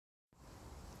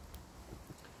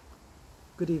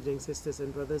Good evening, sisters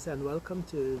and brothers, and welcome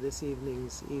to this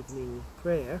evening's evening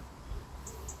prayer.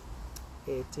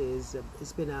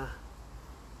 It's been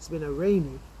a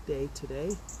rainy day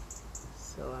today,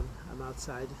 so I'm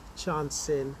outside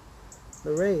chancing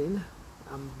the rain.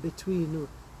 I'm between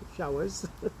showers,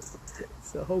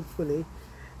 so hopefully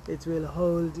it will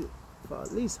hold for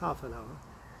at least half an hour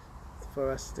for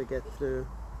us to get through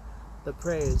the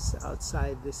prayers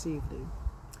outside this evening.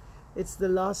 It's the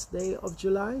last day of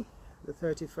July, the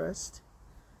 31st,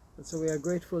 and so we are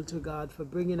grateful to God for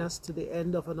bringing us to the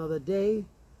end of another day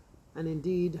and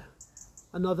indeed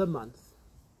another month,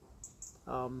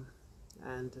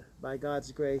 and by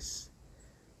God's grace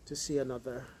to see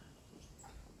another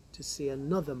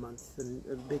month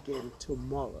and begin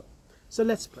tomorrow. So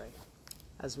let's pray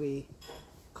as we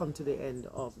come to the end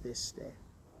of this day.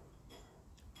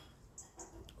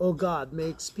 O God,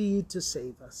 make speed to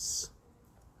save us.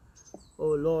 O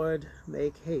Lord,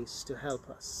 make haste to help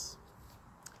us.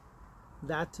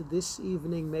 That this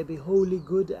evening may be wholly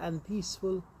good and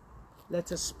peaceful,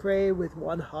 let us pray with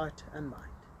one heart and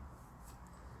mind.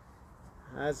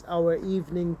 As our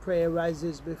evening prayer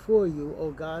rises before you,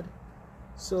 O God,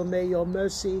 so may your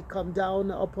mercy come down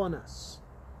upon us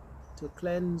to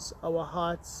cleanse our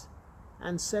hearts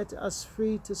and set us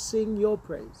free to sing your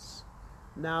praise,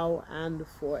 now and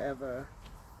forever.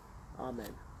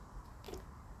 Amen.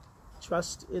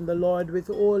 Trust in the Lord with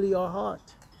all your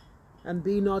heart, and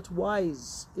be not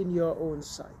wise in your own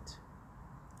sight.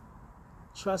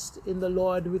 Trust in the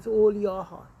Lord with all your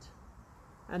heart,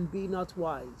 and be not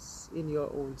wise in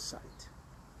your own sight.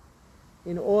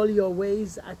 In all your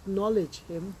ways acknowledge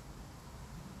him,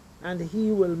 and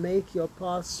he will make your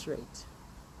path straight.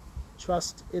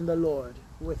 Trust in the Lord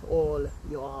with all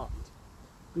your heart.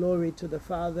 Glory to the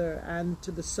Father, and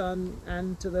to the Son,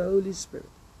 and to the Holy Spirit,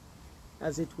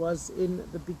 as it was in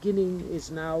the beginning, is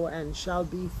now, and shall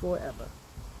be forever.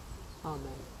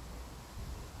 Amen.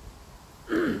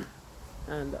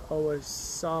 And our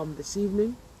psalm this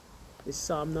evening is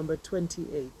Psalm number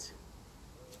 28.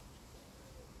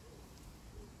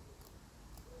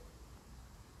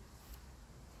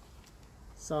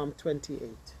 Psalm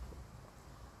 28.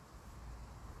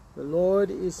 The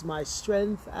Lord is my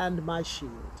strength and my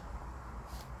shield.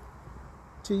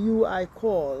 To you I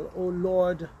call, O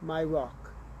Lord, my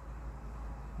rock.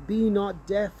 Be not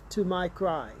deaf to my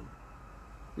cry,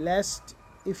 lest,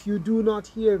 if you do not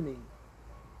hear me,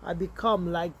 I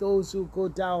become like those who go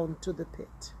down to the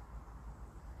pit.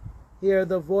 Hear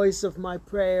the voice of my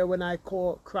prayer when I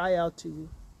cry out to you,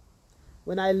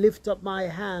 when I lift up my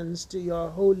hands to your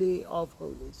Holy of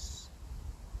Holies.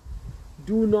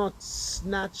 Do not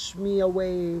snatch me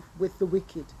away with the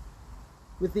wicked,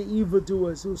 with the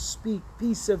evildoers who speak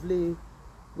peaceably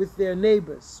with their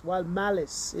neighbors, while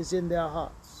malice is in their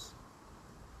hearts.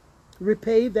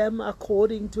 Repay them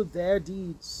according to their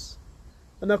deeds,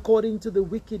 and according to the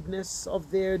wickedness of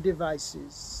their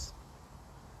devices.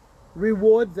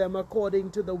 Reward them according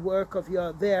to the work of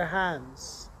their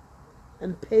hands,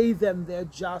 and pay them their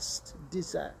just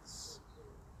deserts.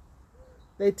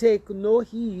 They take no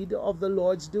heed of the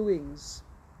Lord's doings,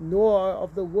 nor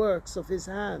of the works of his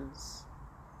hands.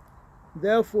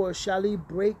 Therefore shall he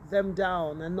break them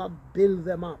down and not build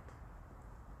them up.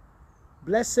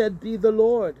 Blessed be the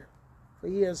Lord, for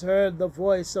he has heard the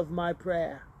voice of my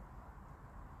prayer.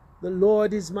 The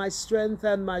Lord is my strength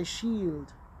and my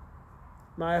shield.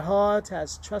 My heart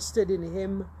has trusted in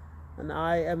him, and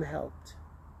I am helped.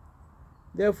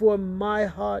 Therefore my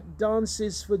heart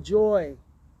dances for joy,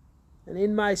 and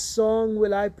in my song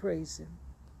will I praise him.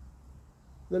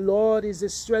 The Lord is the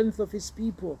strength of his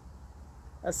people,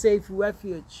 a safe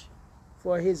refuge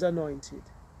for his anointed.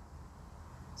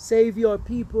 Save your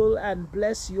people and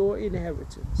bless your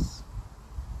inheritance.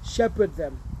 Shepherd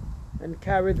them and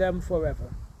carry them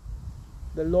forever.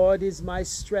 The Lord is my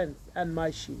strength and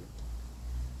my shield.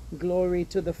 Glory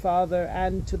to the Father,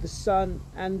 and to the Son,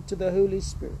 and to the Holy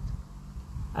Spirit,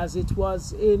 as it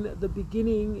was in the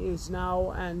beginning, is now,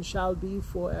 and shall be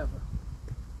forever.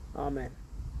 Amen.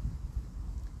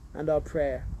 And our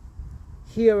prayer.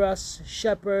 Hear us,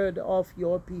 shepherd of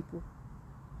your people.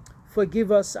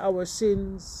 Forgive us our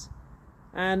sins,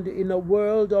 and in a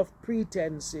world of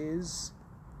pretenses,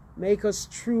 make us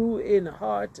true in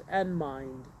heart and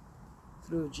mind,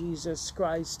 through Jesus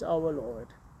Christ our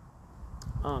Lord.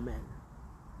 Amen.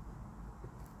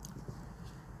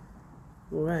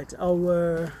 All right,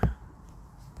 our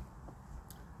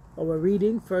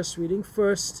first reading,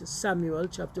 1 Samuel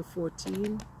chapter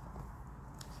 14.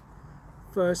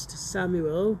 1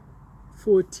 Samuel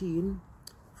 14,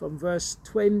 from verse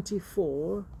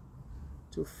 24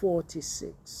 to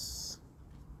 46.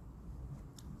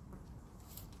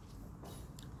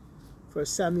 1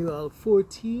 Samuel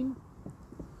 14,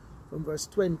 from verse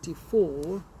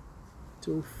 24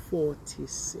 to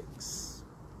 46.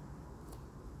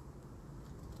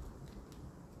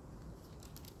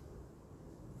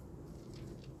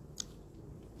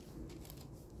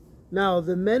 Now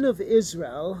the men of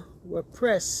Israel were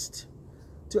pressed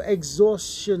to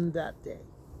exhaustion that day,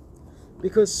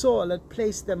 because Saul had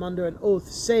placed them under an oath,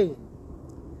 saying,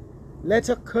 "Let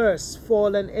a curse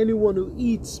fall on anyone who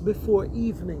eats before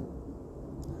evening,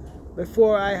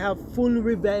 before I have full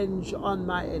revenge on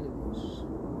my enemies."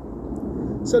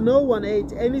 So no one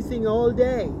ate anything all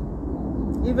day,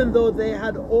 even though they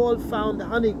had all found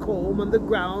honeycomb on the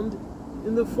ground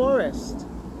in the forest.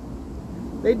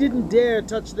 They didn't dare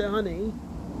touch the honey,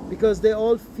 because they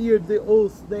all feared the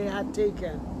oath they had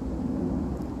taken.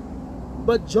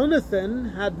 But Jonathan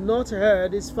had not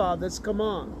heard his father's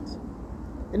command,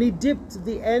 and he dipped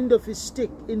the end of his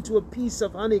stick into a piece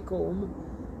of honeycomb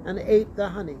and ate the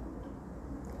honey.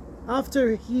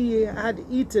 After he had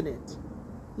eaten it,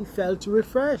 he felt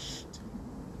refreshed.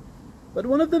 But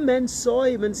one of the men saw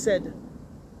him and said,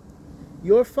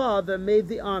 "Your father made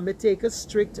the army take a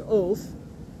strict oath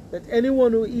that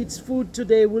anyone who eats food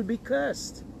today will be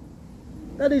cursed.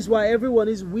 That is why everyone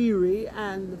is weary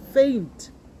and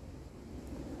faint."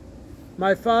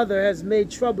 "My father has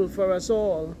made trouble for us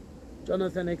all,"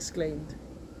 Jonathan exclaimed.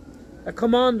 "A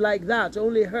command like that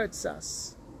only hurts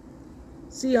us.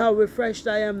 See how refreshed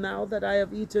I am now that I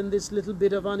have eaten this little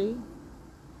bit of honey.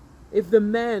 If the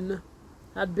men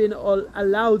had been all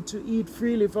allowed to eat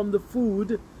freely from the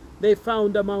food they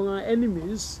found among our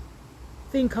enemies,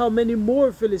 think how many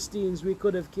more Philistines we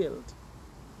could have killed."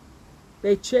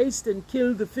 They chased and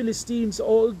killed the Philistines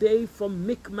all day from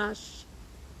Michmash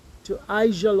to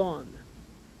Aijalon,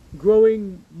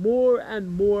 growing more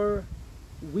and more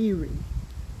weary.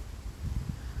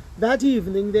 That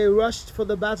evening they rushed for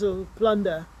the battle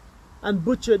plunder and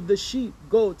butchered the sheep,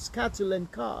 goats, cattle,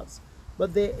 and calves,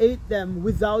 but they ate them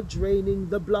without draining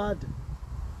the blood.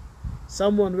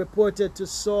 Someone reported to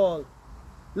Saul,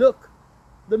 "Look,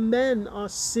 the men are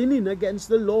sinning against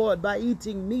the Lord by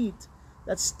eating meat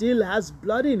that still has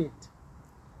blood in it."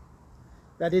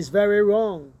 "That is very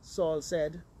wrong," Saul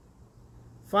said.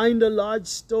 "Find a large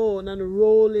stone and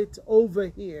roll it over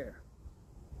here.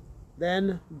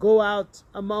 Then go out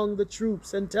among the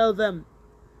troops and tell them,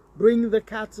 'Bring the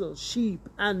cattle, sheep,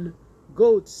 and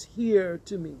goats here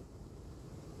to me.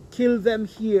 Kill them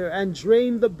here and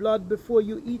drain the blood before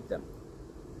you eat them.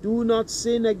 Do not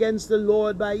sin against the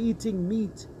Lord by eating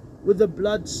meat with the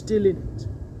blood still in it.'"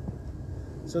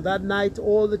 So that night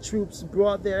all the troops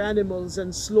brought their animals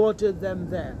and slaughtered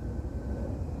them there.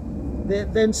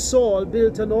 Then Saul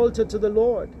built an altar to the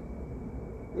Lord.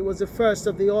 It was the first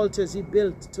of the altars he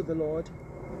built to the Lord.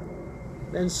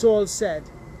 Then Saul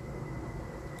said,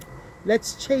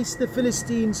 "Let's chase the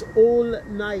Philistines all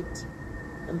night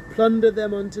and plunder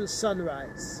them until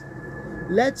sunrise.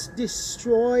 Let's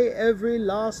destroy every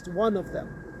last one of them."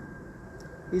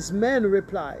 His men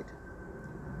replied,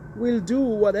 "We'll do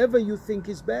whatever you think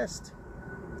is best."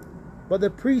 But the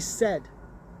priest said,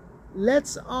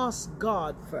 "Let's ask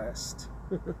God first."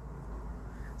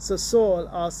 So Saul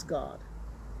asked God,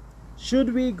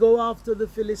 "Should we go after the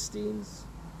Philistines?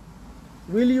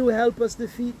 Will you help us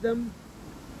defeat them?"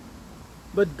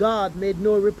 But God made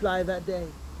no reply that day.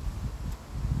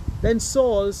 Then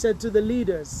Saul said to the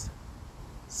leaders,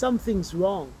 "Something's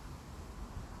wrong.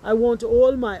 I want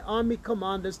all my army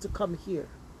commanders to come here.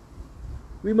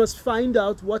 We must find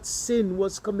out what sin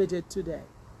was committed today.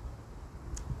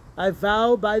 I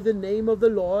vow by the name of the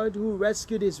Lord who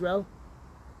rescued Israel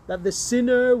that the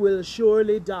sinner will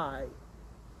surely die,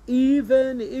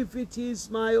 even if it is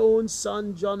my own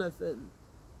son Jonathan."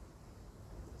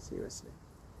 Seriously.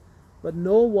 But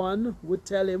no one would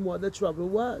tell him what the trouble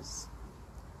was.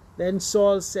 Then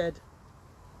Saul said,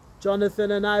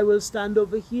 "Jonathan and I will stand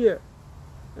over here,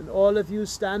 and all of you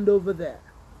stand over there."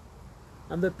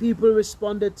 And the people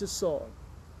responded to Saul,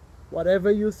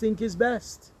 "Whatever you think is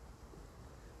best."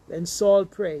 Then Saul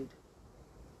prayed,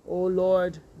 "O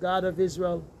Lord, God of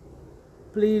Israel,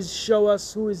 please show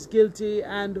us who is guilty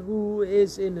and who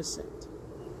is innocent."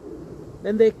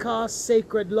 Then they cast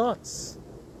sacred lots,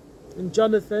 and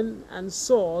Jonathan and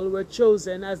Saul were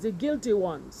chosen as the guilty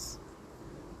ones,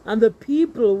 and the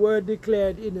people were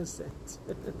declared innocent.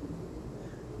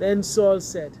 Then Saul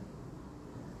said,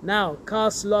 "Now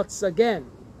cast lots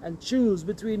again, and choose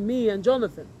between me and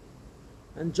Jonathan."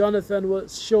 And Jonathan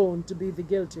was shown to be the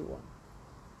guilty one.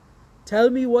 "Tell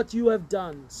me what you have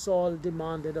done," Saul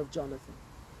demanded of Jonathan.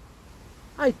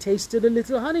 "I tasted a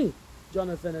little honey,"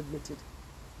 Jonathan admitted.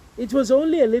 "It was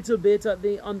only a little bit on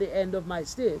the end of my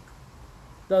stick.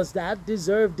 Does that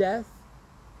deserve death?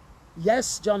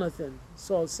 Yes, Jonathan,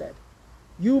 Saul said.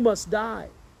 You must die.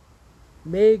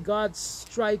 May God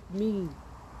strike me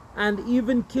and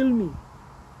even kill me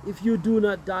if you do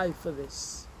not die for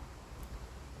this.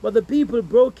 But the people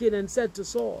broke in and said to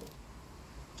Saul,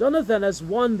 Jonathan has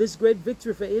won this great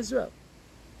victory for Israel.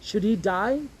 Should he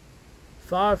die?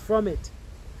 Far from it.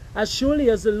 As surely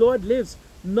as the Lord lives,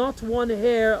 not one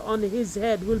hair on his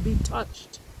head will be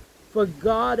touched, for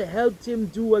God helped him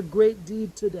do a great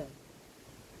deed today.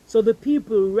 So the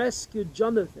people rescued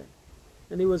Jonathan,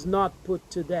 and he was not put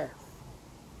to death.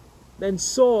 Then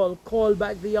Saul called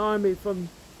back the army from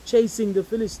chasing the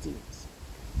Philistines,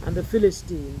 and the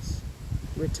Philistines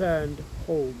returned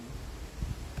home.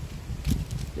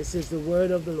 This is the word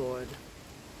of the Lord.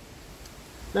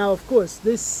 Now, of course,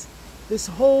 this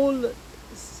whole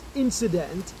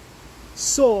incident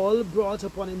Saul brought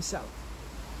upon himself.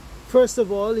 First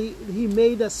of all, he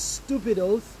made a stupid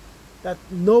oath that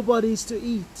nobody's to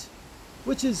eat,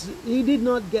 which is, he did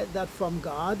not get that from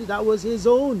God. That was his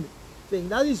own thing.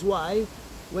 That is why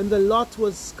when the lot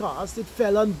was cast, it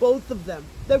fell on both of them.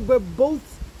 They were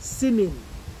both sinning.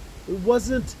 It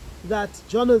wasn't that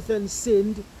Jonathan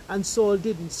sinned and Saul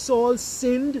didn't. Saul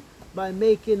sinned by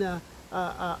making a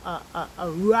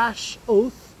rash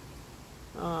oath,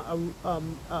 and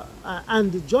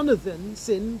Jonathan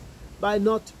sinned by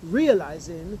not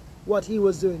realizing what he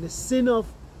was doing. The sin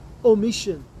of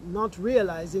omission, not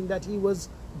realizing that he was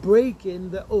breaking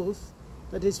the oath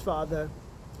that his father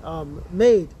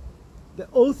made. The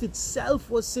oath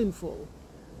itself was sinful,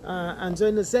 and so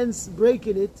in a sense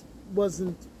breaking it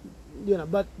wasn't,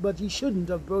 but he shouldn't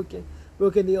have broken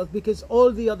the oath, because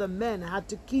all the other men had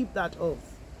to keep that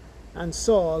oath. And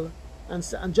Saul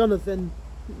and Jonathan,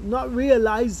 not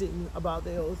realizing about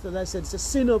the oath, as I said, it's a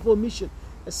sin of omission,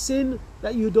 a sin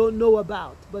that you don't know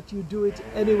about, but you do it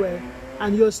anyway,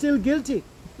 and you're still guilty.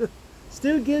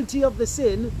 Still guilty of the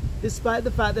sin, despite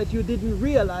the fact that you didn't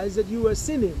realize that you were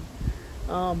sinning.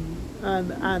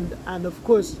 And of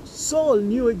course, Saul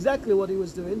knew exactly what he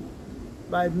was doing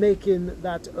by making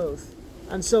that oath.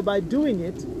 And so by doing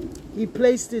it, he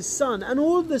placed his son and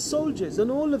all the soldiers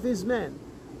and all of his men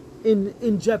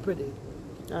in jeopardy.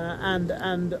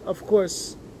 And of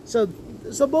course, so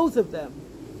both of them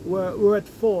were at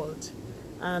fault.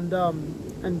 And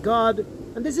God,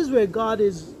 and this is where God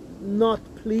is not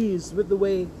pleased with the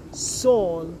way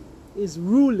Saul is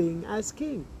ruling as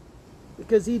king,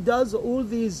 because he does all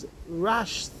these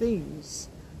rash things,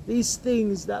 these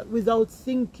things that without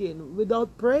thinking,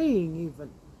 without praying even.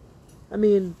 I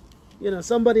mean,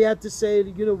 somebody had to say,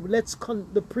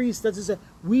 the priest had to say,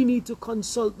 we need to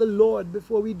consult the Lord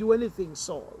before we do anything,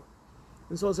 Saul.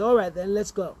 And Saul said, all right, then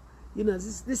let's go.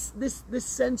 This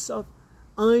sense of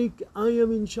I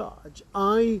am in charge.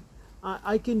 I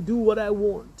can do what I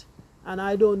want, and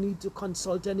I don't need to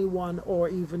consult anyone or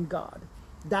even God.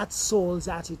 That's Saul's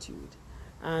attitude,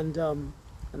 and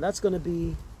that's going to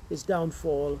be his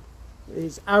downfall,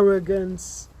 his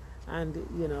arrogance, and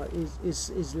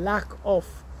his lack of,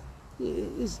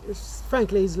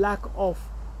 frankly, his lack of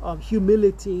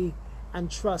humility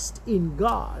and trust in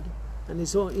God, and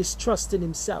his trust in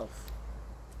himself.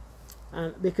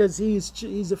 And because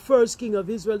he's the first king of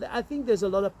Israel, I think there's a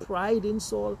lot of pride in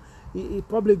Saul. It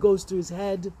probably goes to his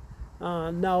head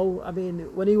now. I mean,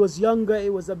 when he was younger,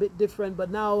 it was a bit different, but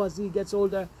now as he gets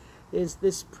older,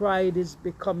 this pride is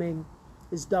becoming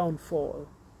his downfall.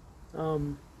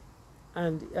 And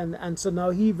so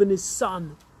now even his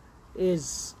son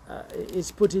is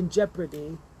put in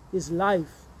jeopardy, his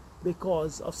life,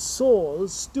 because of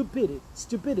Saul's stupidity.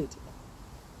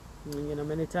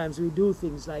 Many times we do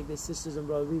things like this, sisters and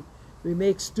brothers. We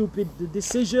make stupid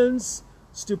decisions,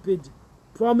 stupid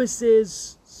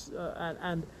promises,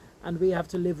 and we have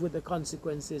to live with the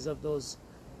consequences of those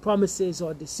promises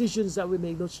or decisions that we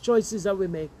make, those choices that we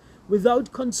make,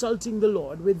 without consulting the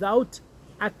Lord, without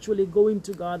actually going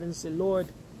to God and say,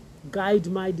 Lord, guide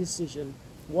my decision.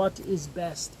 What is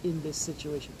best in this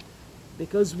situation?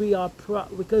 Because we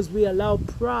allow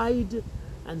pride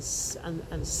and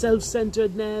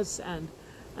self-centeredness and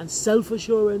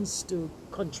self-assurance to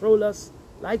control us,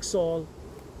 like Saul,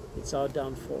 it's our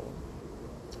downfall.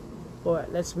 All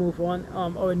right, let's move on.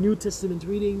 Our New Testament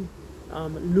reading,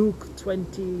 Luke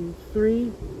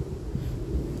 23,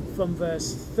 from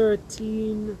verse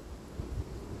 13.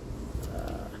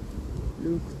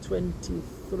 Luke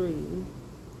 23,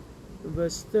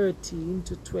 verse 13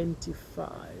 to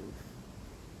 25.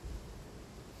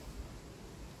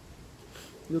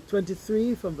 Luke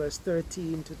 23, from verse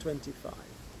 13 to 25.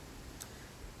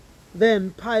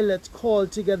 Then Pilate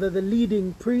called together the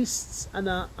leading priests and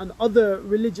other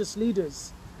religious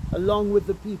leaders along with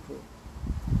the people.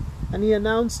 And he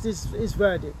announced his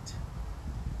verdict.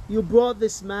 You brought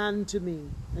this man to me,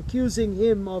 accusing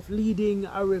him of leading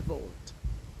a revolt.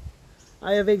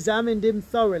 I have examined him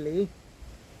thoroughly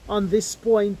on this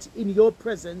point in your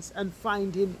presence and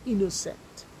find him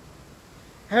innocent.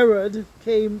 Herod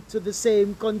came to the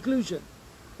same conclusion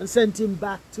and sent him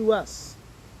back to us.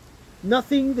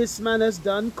 Nothing this man has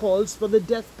done calls for the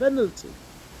death penalty.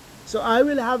 So I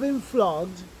will have him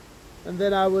flogged, and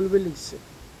then I will release him.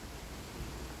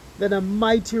 Then a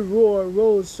mighty roar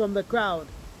rose from the crowd,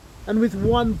 and with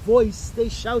one voice they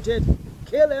shouted,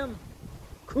 Kill him,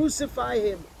 crucify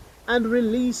him, and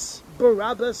release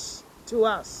Barabbas to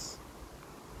us.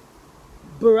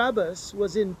 Barabbas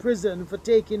was in prison for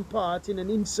taking part in an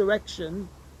insurrection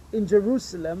in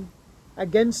Jerusalem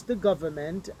against the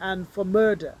government and for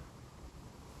murder.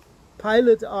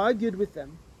 Pilate argued with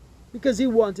them because he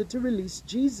wanted to release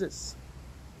Jesus.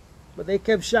 But they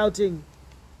kept shouting,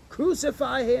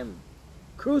 Crucify him!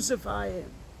 Crucify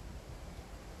him!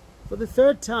 For the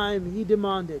third time he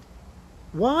demanded,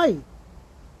 Why?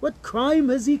 What crime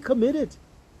has he committed?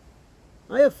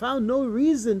 I have found no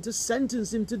reason to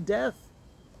sentence him to death.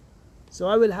 So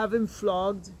I will have him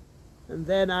flogged, and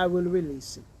then I will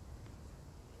release him.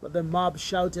 But the mob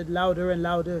shouted louder and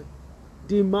louder,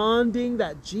 demanding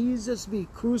that Jesus be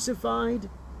crucified,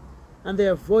 and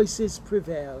their voices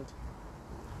prevailed.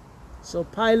 So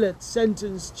Pilate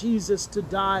sentenced Jesus to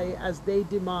die as they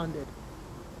demanded.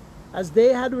 As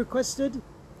they had requested,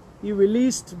 he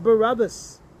released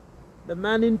Barabbas, the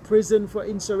man in prison for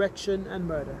insurrection and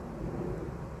murder.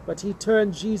 But he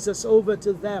turned Jesus over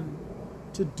to them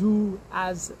to do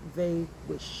as they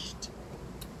wished.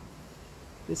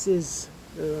 This is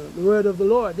the word of the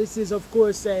Lord. This is, of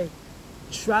course, a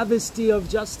travesty of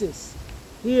justice.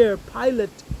 Here,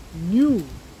 Pilate knew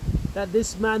that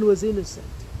this man was innocent,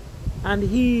 and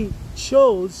he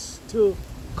chose to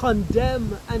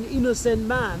condemn an innocent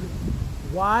man.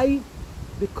 Why?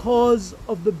 Because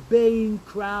of the baying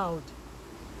crowd.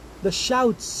 The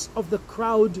shouts of the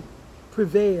crowd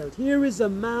prevailed. Here is a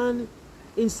man,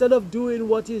 instead of doing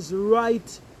what is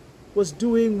right, was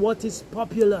doing what is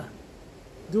popular,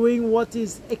 doing what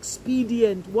is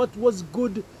expedient, what was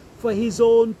good for his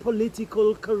own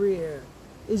political career.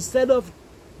 Instead of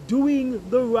doing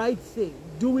the right thing,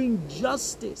 doing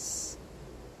justice,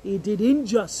 he did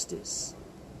injustice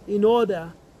in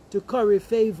order to curry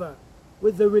favor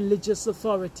with the religious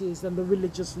authorities and the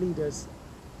religious leaders.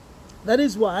 That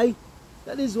is why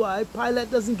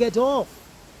Pilate doesn't get off,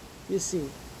 you see,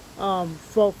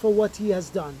 for what he has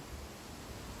done.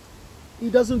 He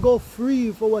doesn't go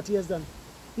free for what he has done.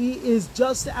 He is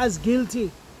just as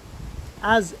guilty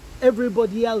as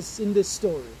everybody else in this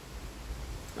story,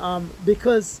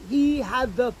 because he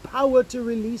had the power to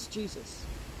release Jesus,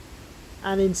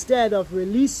 and instead of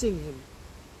releasing him,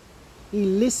 he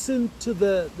listened to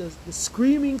the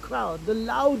screaming crowd, the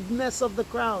loudness of the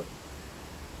crowd,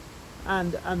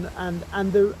 and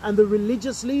the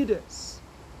religious leaders,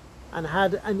 and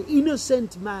had an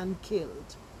innocent man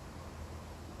killed.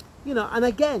 You know, and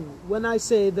again, when I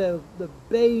say the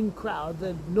baying crowd,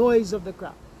 the noise of the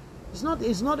crowd,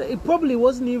 it probably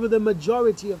wasn't even the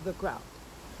majority of the crowd,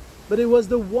 but it was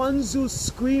the ones who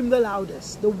screamed the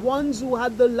loudest, the ones who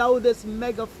had the loudest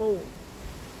megaphone.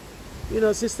 You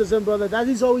know, sisters and brothers, that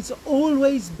is how it's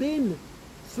always been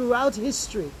throughout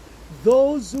history.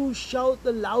 Those who shout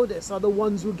the loudest are the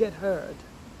ones who get heard.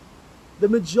 The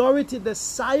majority, the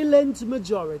silent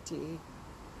majority,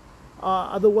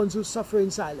 are the ones who suffer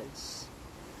in silence,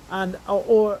 and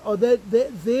or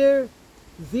their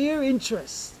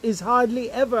interest is hardly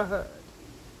ever heard.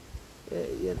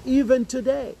 Even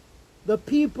today, the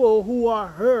people who are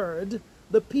heard,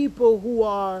 the people who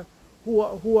are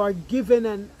given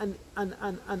an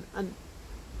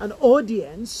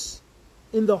audience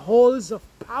in the halls of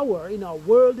power in our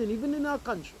world and even in our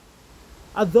country,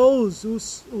 are those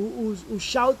who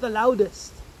shout the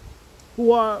loudest,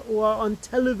 who are on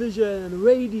television and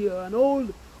radio and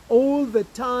all the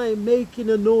time making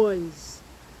a noise.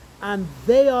 And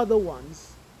they are the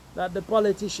ones that the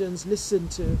politicians listen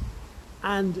to.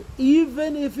 And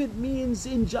even if it means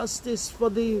injustice for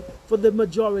the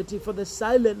majority, for the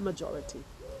silent majority,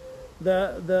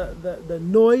 the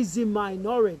noisy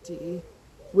minority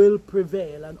will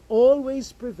prevail and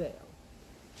always prevail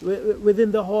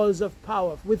within the halls of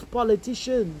power, with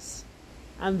politicians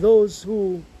and those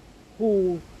who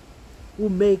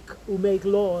make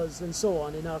laws and so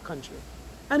on in our country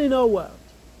and in our world.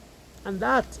 And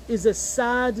that is a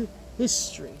sad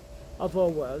history of our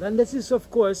world. And this is,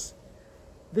 of course,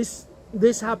 this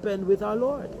happened with our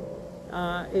Lord.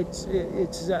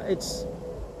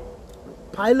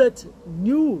 Pilate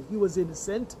knew he was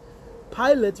innocent.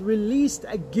 Pilate released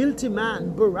a guilty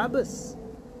man, Barabbas,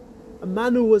 a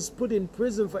man who was put in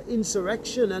prison for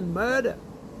insurrection and murder,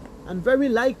 and very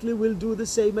likely will do the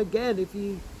same again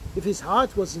if his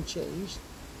heart wasn't changed.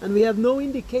 And we have no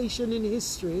indication in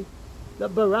history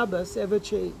that Barabbas ever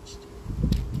changed.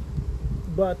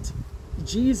 But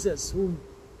Jesus, who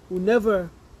never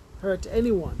hurt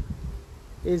anyone,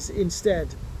 is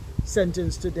instead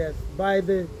sentenced to death by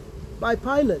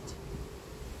Pilate.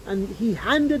 And he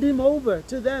handed him over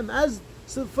to them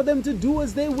for them to do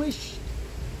as they wish,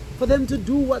 for them to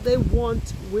do what they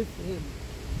want with him.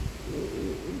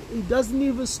 He doesn't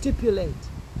even stipulate.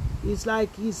 It's like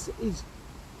he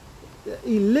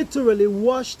literally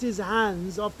washed his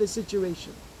hands of the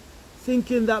situation,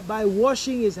 thinking that by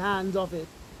washing his hands of it,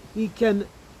 he can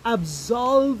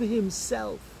absolve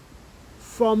himself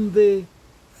from the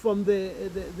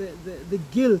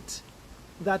guilt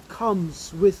that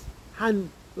comes with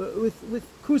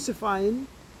crucifying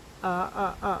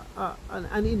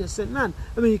an innocent man.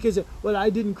 I mean, you can say, well, I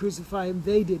didn't crucify him,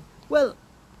 they did. Well,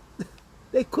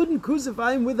 they couldn't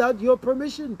crucify him without your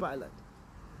permission, Pilate.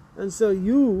 And so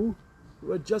you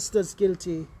were just as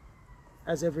guilty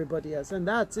as everybody else. And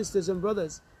that, sisters and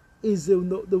brothers, is the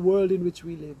world in which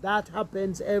we live. That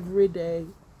happens every day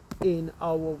in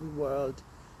our world.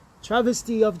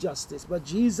 Travesty of justice. But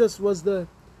Jesus was the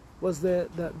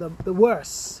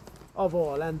worst of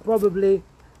all, and probably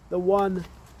the one,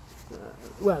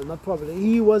 well, not probably,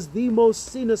 he was the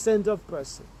most innocent of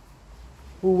person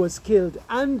who was killed,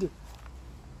 and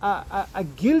a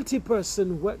guilty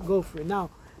person go free.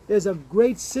 Now, there's a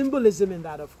great symbolism in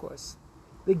that, of course.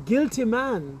 The guilty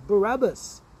man,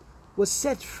 Barabbas, was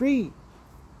set free,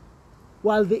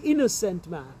 while the innocent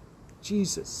man,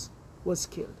 Jesus, was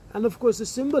killed. And of course, the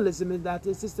symbolism in that,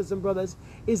 sisters and brothers,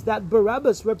 is that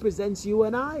Barabbas represents you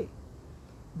and I.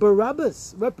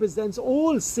 Barabbas represents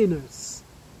all sinners.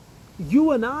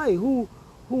 You and I, who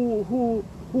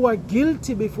are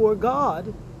guilty before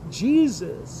God.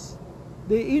 Jesus,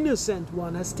 the innocent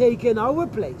one, has taken our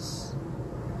place.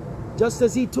 Just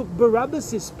as he took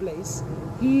Barabbas' place,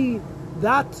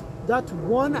 that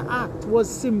one act was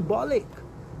symbolic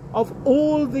of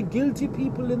all the guilty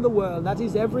people in the world, that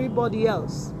is everybody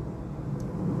else,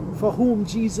 for whom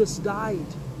Jesus died.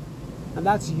 And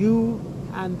that's you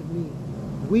and me.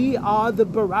 We are the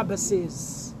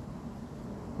Barabbases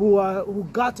who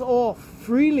got off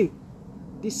freely,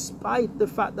 despite the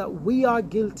fact that we are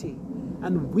guilty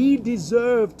and we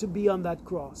deserve to be on that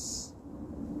cross.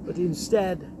 But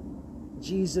instead,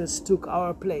 Jesus took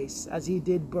our place as he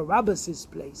did Barabbas'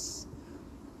 place.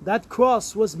 That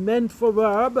cross was meant for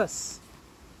Barabbas.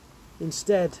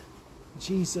 Instead,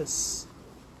 Jesus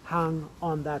hung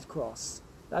on that cross.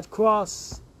 That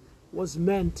cross was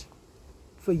meant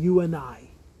for you and I,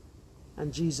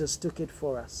 and Jesus took it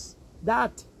for us.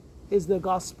 That is the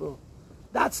gospel.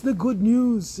 That's the good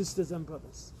news, sisters and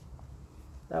brothers.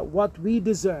 That what we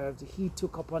deserved, he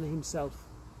took upon himself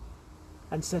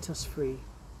and set us free.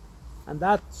 And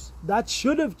that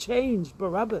should have changed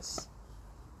Barabbas.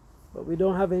 But we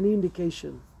don't have any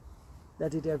indication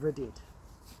that it ever did.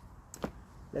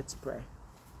 Let's pray.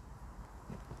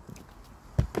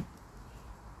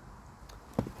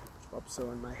 Drops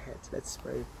on my head. Let's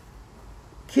pray.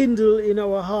 Kindle in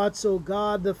our hearts, O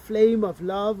God, the flame of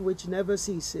love which never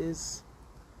ceases,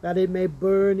 that it may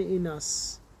burn in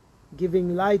us,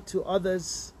 giving light to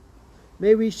others.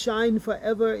 May we shine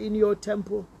forever in your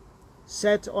temple,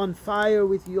 set on fire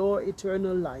with your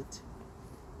eternal light,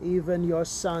 even your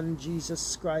Son,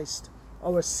 Jesus Christ,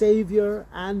 our Savior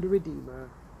and Redeemer.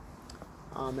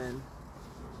 Amen.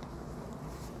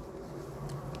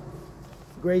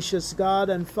 Gracious God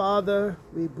and Father,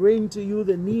 we bring to you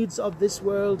the needs of this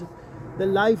world, the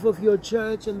life of your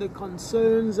church, and the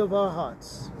concerns of our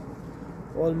hearts.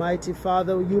 Almighty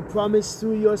Father, you promised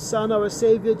through your Son, our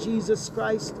Savior, Jesus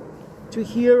Christ, to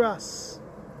hear us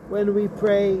when we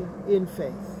pray in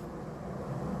faith.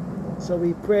 So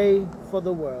we pray for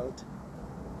the world.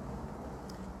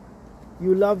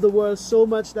 You love the world so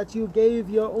much that you gave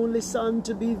your only Son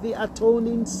to be the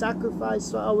atoning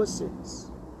sacrifice for our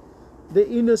sins, the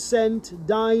innocent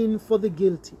dying for the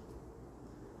guilty.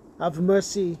 Have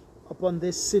mercy upon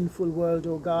this sinful world,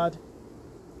 O God.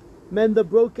 Mend the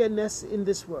brokenness in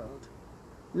this world.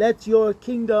 Let your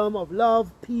kingdom of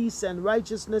love, peace, and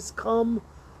righteousness come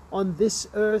on this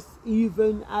earth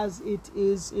even as it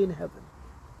is in heaven.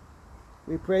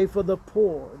 We pray for the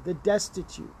poor, the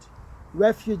destitute,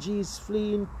 refugees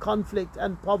fleeing conflict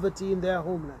and poverty in their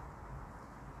homeland.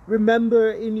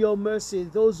 Remember in your mercy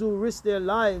those who risk their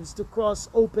lives to cross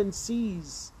open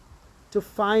seas to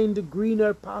find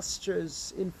greener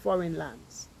pastures in foreign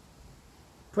lands.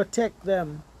 Protect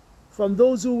them from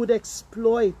those who would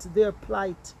exploit their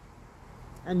plight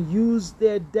and use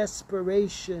their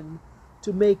desperation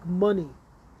to make money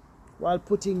while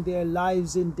putting their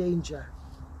lives in danger.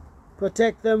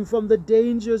 Protect them from the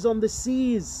dangers on the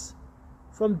seas,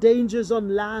 from dangers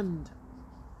on land,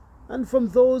 and from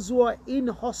those who are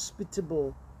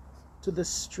inhospitable to the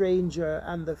stranger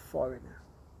and the foreigner.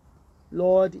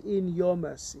 Lord, in your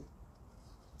mercy,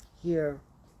 hear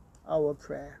our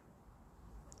prayer.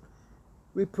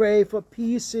 We pray for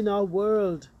peace in our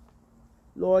world.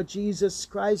 Lord Jesus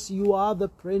Christ, you are the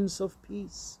Prince of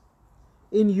Peace.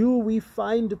 In you we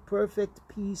find perfect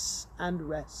peace and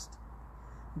rest.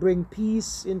 Bring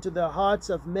peace into the hearts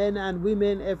of men and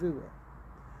women everywhere.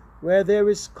 Where there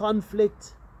is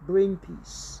conflict, bring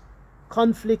peace.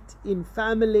 Conflict in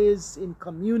families, in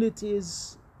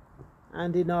communities,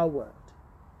 and in our world.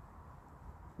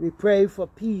 We pray for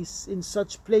peace in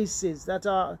such places that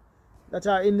are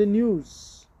in the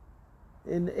news,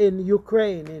 in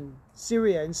Ukraine, in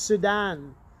Syria, in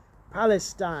Sudan,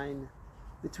 Palestine,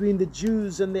 between the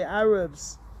Jews and the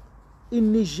Arabs,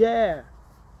 in Niger.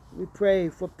 We pray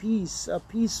for peace, a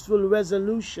peaceful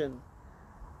resolution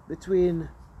between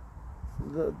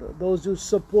those who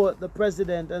support the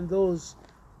president and those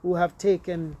who have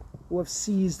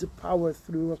seized power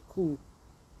through a coup.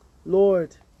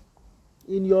 Lord,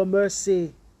 in your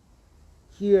mercy,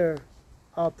 hear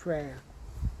our prayer.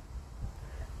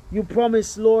 You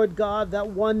promise, Lord God, that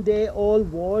one day all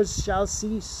wars shall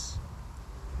cease.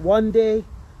 One day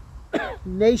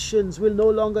nations will no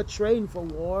longer train for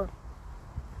war.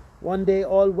 One day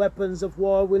all weapons of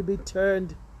war will be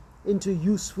turned into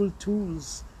useful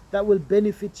tools that will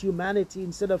benefit humanity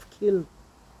instead of kill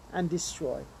and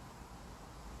destroy.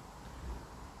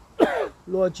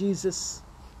 Lord Jesus,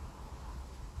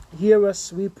 hear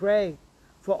us, we pray,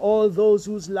 for all those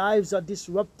whose lives are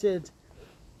disrupted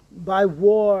by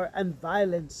war and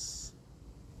violence.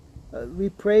 We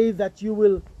pray that you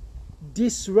will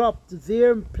disrupt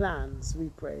their plans, we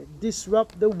pray.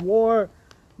 Disrupt the war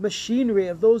machinery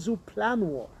of those who plan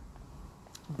war.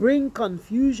 Bring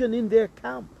confusion in their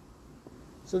camp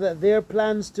so that their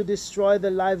plans to destroy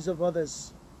the lives of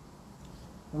others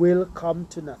will come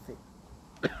to nothing.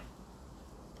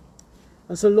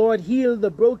 And so, Lord, heal the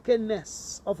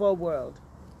brokenness of our world.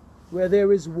 Where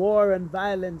there is war and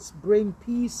violence, bring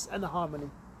peace and harmony.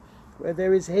 Where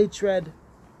there is hatred,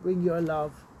 bring your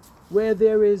love. Where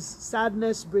there is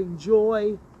sadness, bring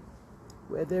joy.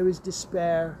 Where there is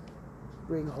despair,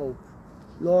 bring hope.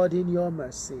 Lord, in your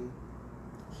mercy,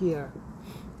 hear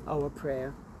our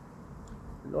prayer.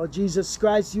 Lord Jesus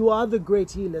Christ, you are the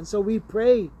great healer. And so we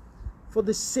pray for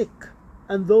the sick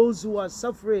and those who are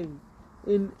suffering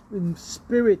in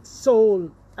spirit, soul,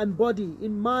 and body,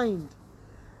 in mind.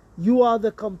 You are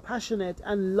the compassionate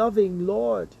and loving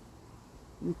Lord.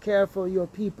 You care for your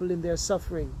people in their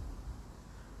suffering.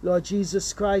 Lord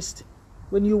Jesus Christ,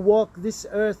 when you walked this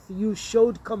earth, you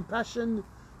showed compassion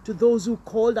to those who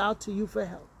called out to you for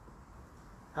help.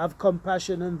 Have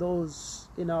compassion on those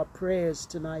in our prayers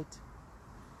tonight.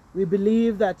 We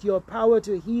believe that your power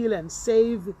to heal and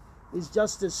save is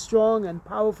just as strong and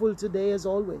powerful today as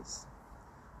always.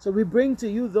 So we bring to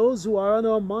you those who are on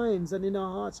our minds and in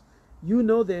our hearts. You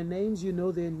know their names, you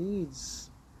know their needs.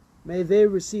 May they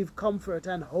receive comfort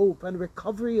and hope and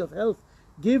recovery of health.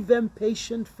 Give them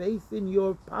patient faith in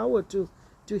your power to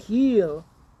heal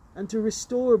and to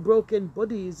restore broken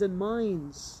bodies and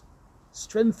minds.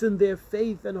 Strengthen their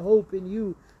faith and hope in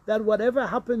you, that whatever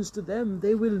happens to them,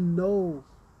 they will know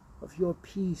of your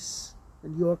peace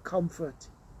and your comfort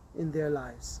in their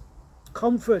lives.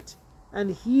 Comfort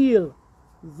and heal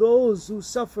those who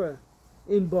suffer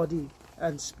in body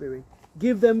and spirit.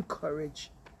 Give them courage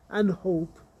and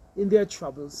hope in their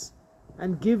troubles,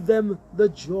 and give them the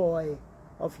joy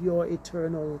of your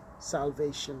eternal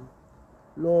salvation.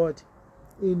 Lord,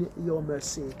 in your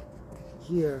mercy,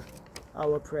 hear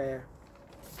our prayer.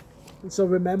 And so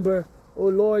remember, O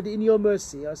Lord, in your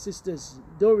mercy, our sisters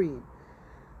Doreen,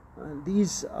 and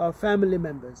these are family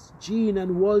members, Jean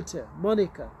and Walter,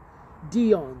 Monica,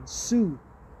 Dion, Sue,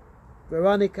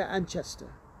 Veronica and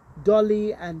Chester,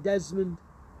 Dolly and Desmond,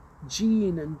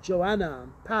 Jean and Joanna,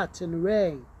 and Pat and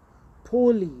Ray,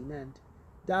 Pauline and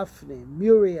Daphne,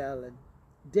 Muriel and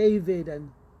David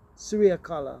and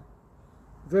Suriakala,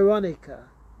 Veronica,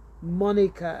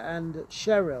 Monica and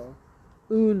Cheryl,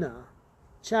 Una,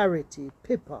 Charity,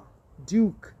 Pippa,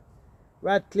 Duke,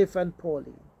 Radcliffe and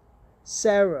Pauline,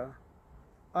 Sarah,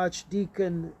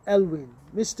 Archdeacon Elwin,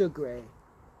 Mr. Gray,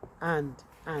 and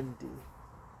Andy.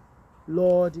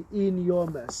 Lord, in your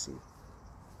mercy,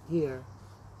 hear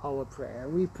our prayer.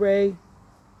 We pray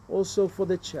also for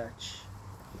the church.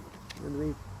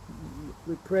 And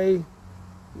we pray,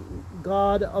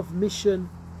 God of mission,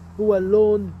 who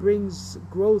alone brings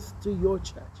growth to your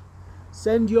church.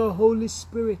 Send your Holy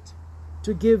Spirit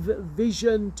to give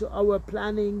vision to our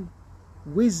planning,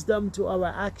 wisdom to our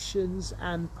actions,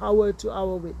 and power to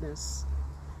our witness.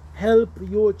 Help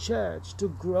your church to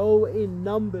grow in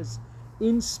numbers,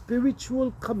 in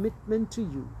spiritual commitment to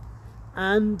you,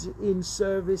 and in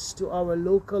service to our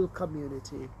local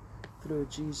community, through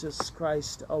Jesus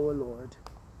Christ our Lord.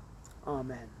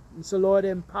 Amen. And so, Lord,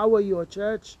 empower your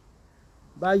church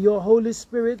by your Holy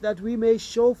Spirit, that we may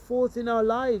show forth in our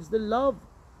lives the love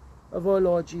of our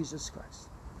Lord Jesus Christ,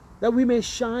 that we may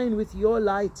shine with your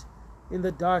light in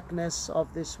the darkness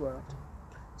of this world.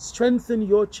 Strengthen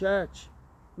your church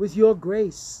with your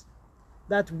grace,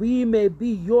 that we may be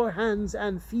your hands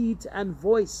and feet and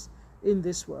voice in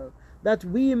this world, that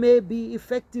we may be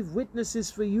effective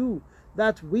witnesses for you,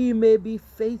 that we may be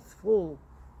faithful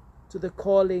to the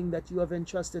calling that you have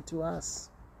entrusted to us,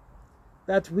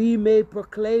 that we may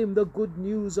proclaim the good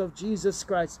news of Jesus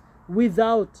Christ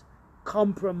without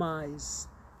compromise.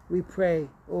 We pray,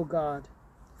 O God,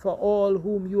 for all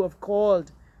whom you have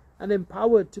called and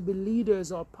empowered to be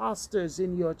leaders or pastors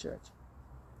in your church.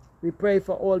 We pray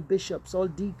for all bishops, all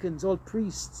deacons, all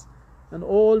priests, and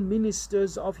all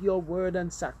ministers of your word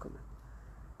and sacrament,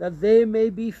 that they may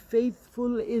be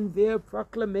faithful in their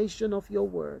proclamation of your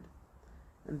word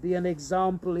and be an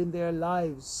example in their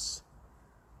lives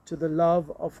to the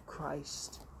love of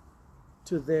Christ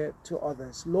to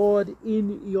others. Lord,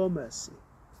 in your mercy,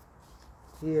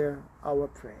 hear our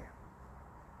prayer.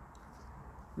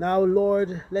 Now,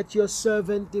 Lord, let your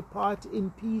servant depart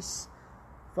in peace,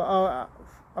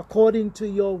 according to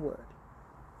your word.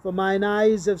 For mine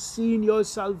eyes have seen your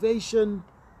salvation,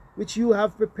 which you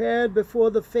have prepared before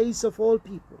the face of all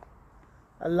people,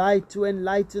 a light to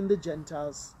enlighten the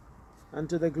Gentiles, and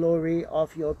to the glory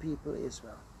of your people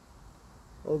Israel.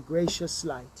 O gracious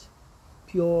light,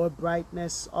 pure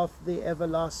brightness of the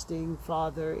everlasting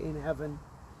Father in heaven,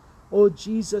 O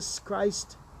Jesus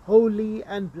Christ, holy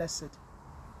and blessed,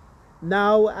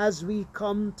 now as we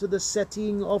come to the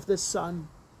setting of the sun,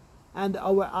 and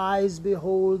our eyes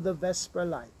behold the vesper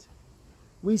light,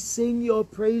 we sing your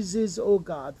praises, O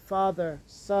God, Father,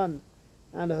 Son,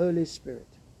 and Holy Spirit.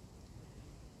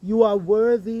 You are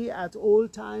worthy at all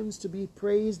times to be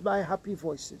praised by happy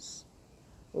voices,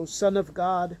 O Son of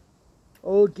God,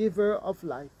 O Giver of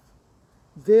life.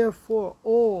 Therefore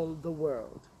all the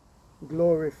world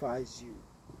glorifies you.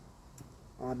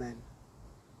 Amen.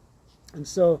 And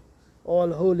so,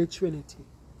 all Holy Trinity,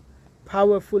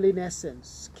 powerful in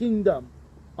essence, kingdom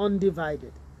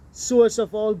undivided, source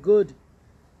of all good,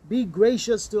 be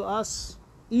gracious to us,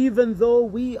 even though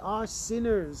we are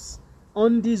sinners,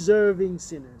 undeserving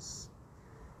sinners.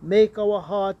 Make our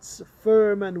hearts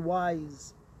firm and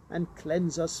wise, and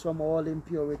cleanse us from all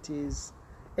impurities.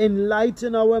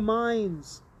 Enlighten our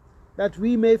minds, that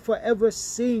we may forever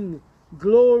sing,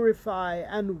 glorify,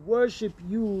 and worship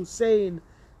you, saying,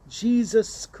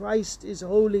 Jesus Christ is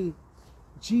holy,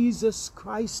 Jesus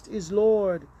Christ is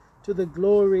Lord, to the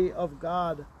glory of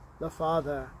God the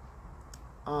Father.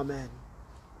 Amen.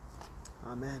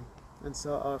 Amen. And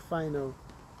so our final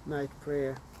night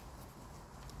prayer.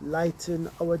 Lighten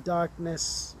our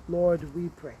darkness, Lord, we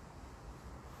pray.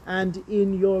 And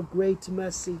in your great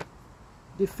mercy,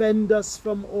 defend us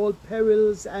from all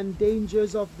perils and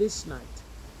dangers of this night,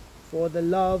 for the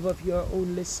love of your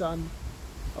only Son,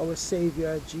 our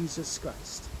Savior, Jesus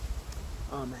Christ.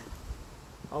 Amen.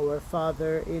 Our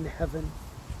Father in heaven,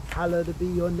 hallowed be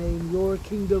your name. Your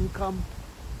kingdom come,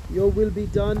 your will be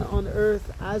done on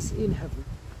earth as in heaven.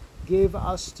 Give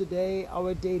us today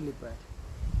our daily bread.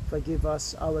 Forgive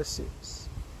us our sins,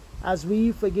 as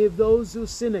we forgive those who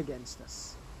sin against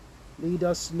us. Lead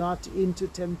us not into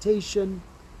temptation,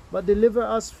 but deliver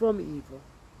us from evil.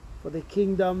 For the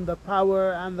kingdom, the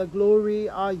power, and the glory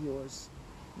are yours,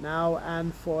 now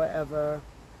and forever.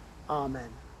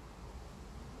 Amen.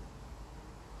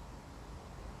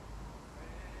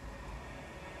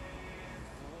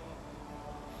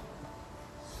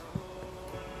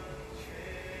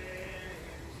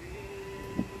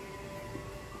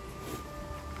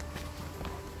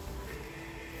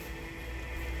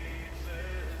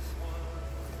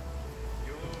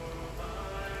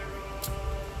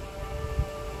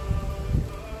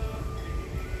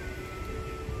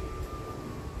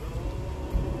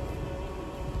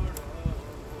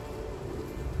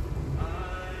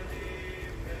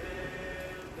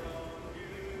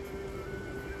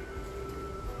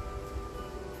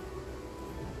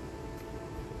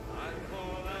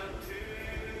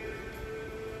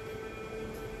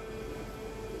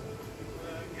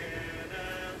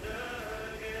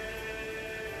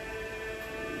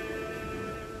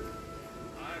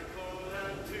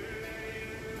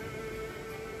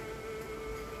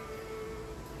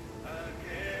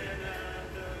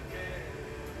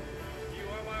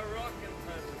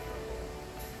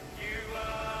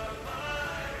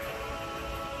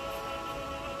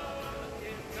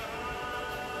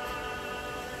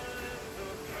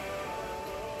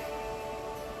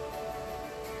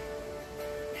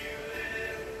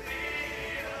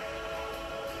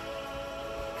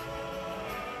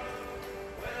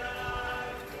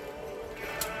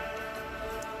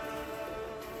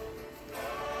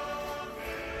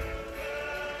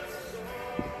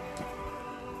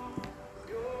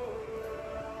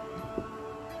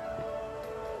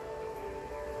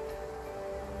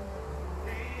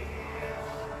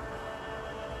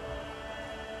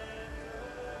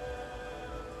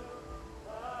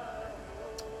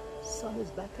 sun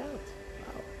is back out.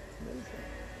 Wow, amazing.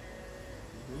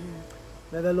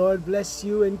 May the Lord bless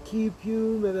you and keep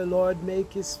you. May the Lord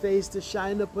make his face to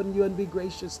shine upon you and be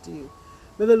gracious to you.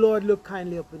 May the Lord look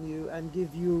kindly upon you and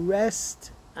give you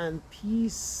rest and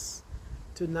peace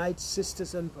tonight,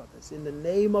 sisters and brothers. In the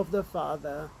name of the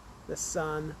Father, the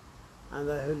Son, and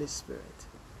the Holy Spirit.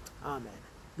 Amen.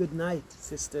 Good night,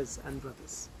 sisters and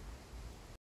brothers.